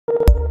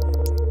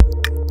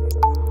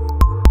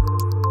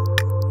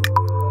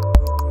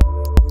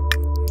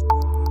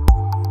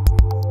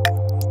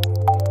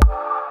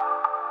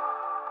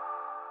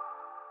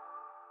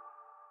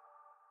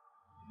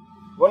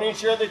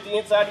ensure that the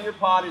inside of your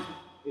pot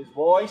is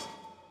moist,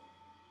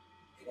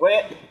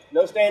 wet,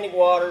 no standing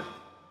water.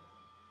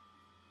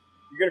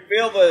 You're going to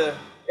fill the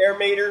air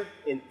meter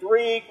in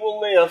 3 equal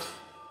lifts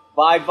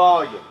by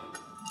volume.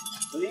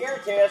 For the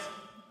air test,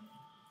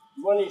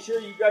 you want to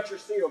ensure you've got your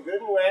seal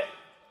good and wet.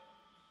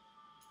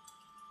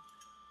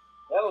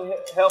 That'll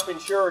help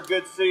ensure a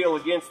good seal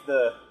against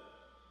the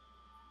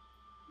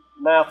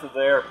mouth of the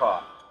air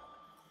pot.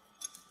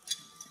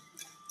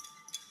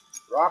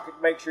 Rock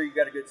it, make sure you've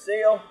got a good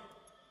seal.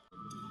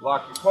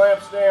 Lock your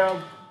clamps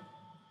down.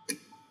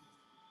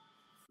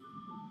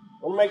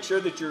 Want to make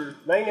sure that your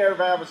main air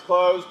valve is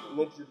closed and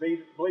that your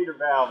bleeder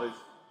valve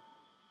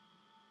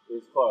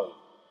is closed.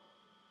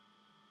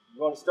 You're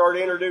going to start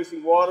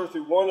introducing water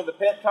through one of the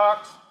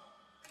petcocks,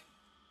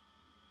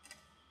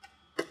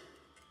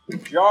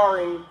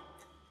 jarring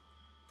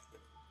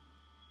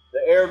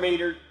the air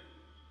meter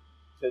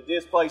to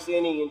displace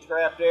any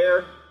entrapped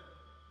air.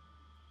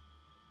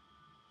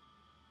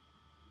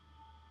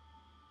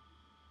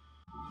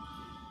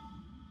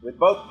 With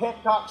both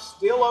petcocks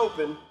still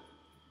open,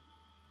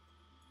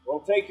 you'll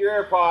take your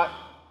air pot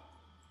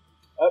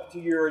up to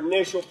your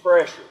initial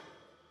pressure.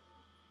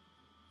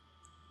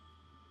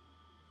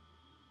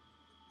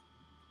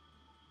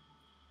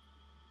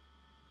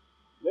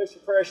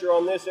 Initial pressure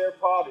on this air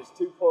pot is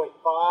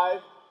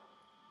 2.5.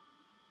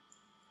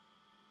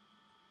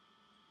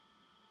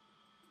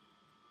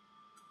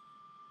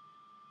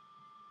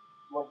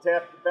 I'm going to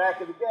tap the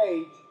back of the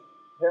gauge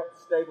to help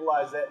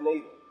stabilize that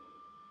needle.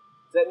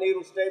 Is that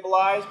needle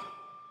stabilized?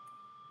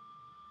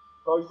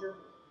 Close your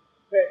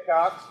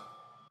petcocks.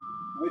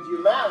 With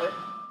your mallet,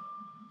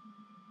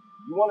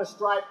 you want to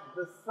strike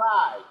the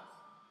sides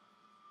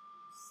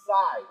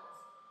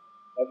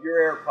of your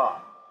air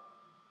pot.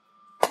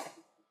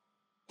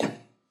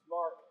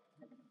 Smart.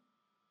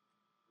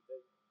 The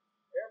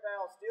air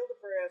valve still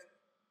depressed.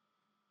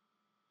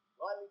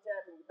 Lightly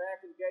tapping the back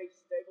of the gauge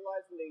to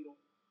stabilize the needle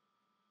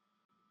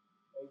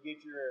and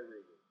get your air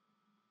reading.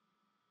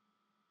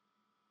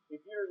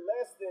 If you're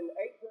less than 8%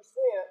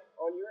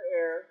 on your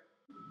air,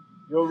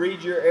 you'll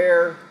read your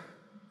air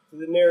to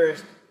the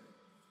nearest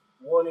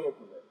 1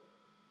 increment.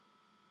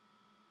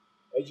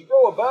 As you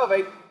go above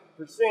 8%,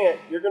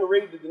 you're going to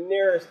read to the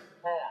nearest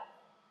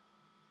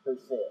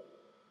 0.5%.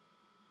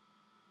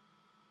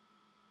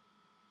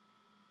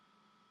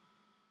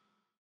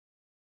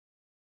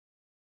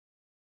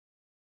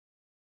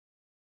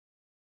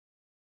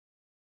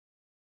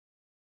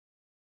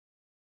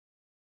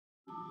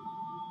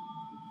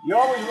 You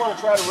always want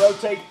to try to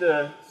rotate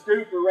the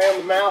scoop around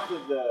the mouth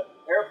of the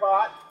air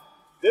pot.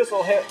 This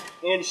will help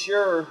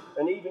ensure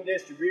an even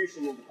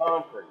distribution of the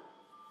concrete.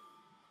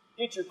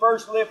 Get your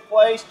first lift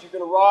placed. You're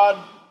going to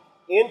rod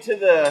into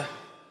the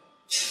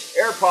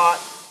air pot.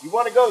 You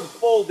want to go the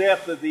full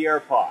depth of the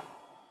air pot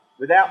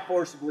without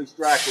forcibly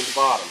striking the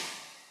bottom.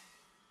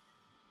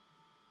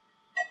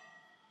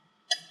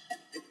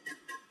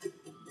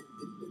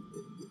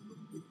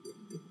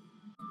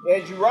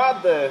 As you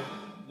rod the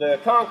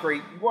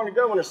concrete, you want to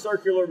go in a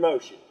circular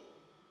motion.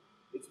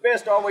 It's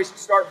best always to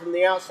start from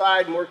the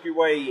outside and work your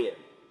way in.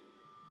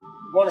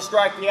 You want to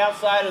strike the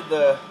outside of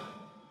the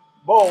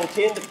bowl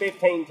 10 to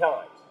 15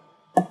 times.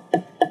 Which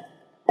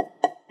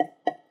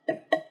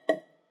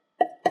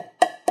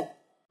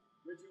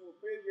will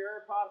fill your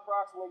air pot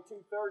approximately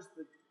 2/3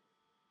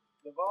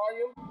 the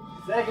volume.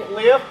 Second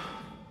lift,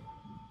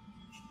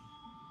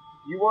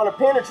 you want to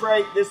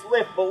penetrate this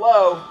lift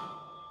below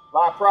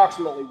by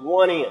approximately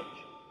 1 inch.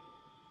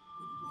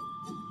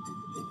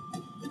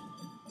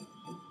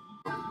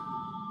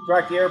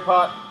 Strike the air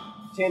pot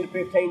 10 to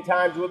 15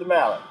 times with a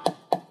mallet.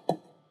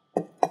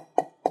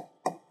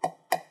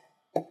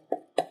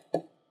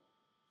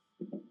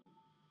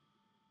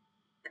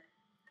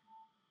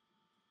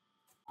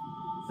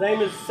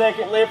 Same as the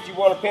second lift, you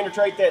want to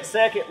penetrate that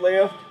second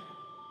lift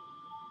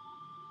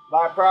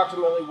by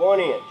approximately 1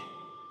 inch.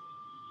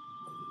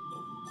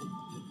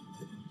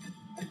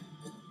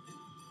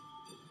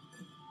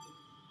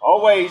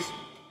 Always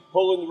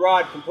pulling the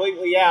rod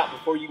completely out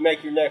before you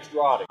make your next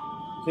rodding.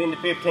 10 to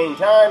 15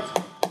 times.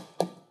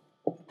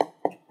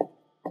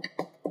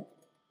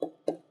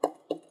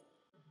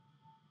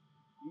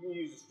 You can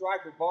use a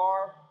striker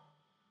bar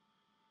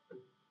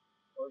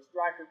or a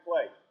striker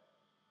plate.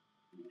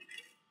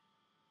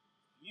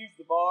 Use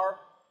the bar.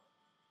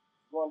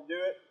 You want to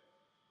do it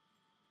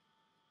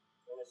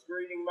in a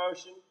screeding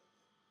motion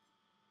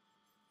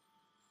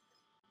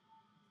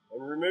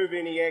and remove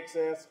any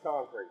excess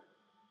concrete.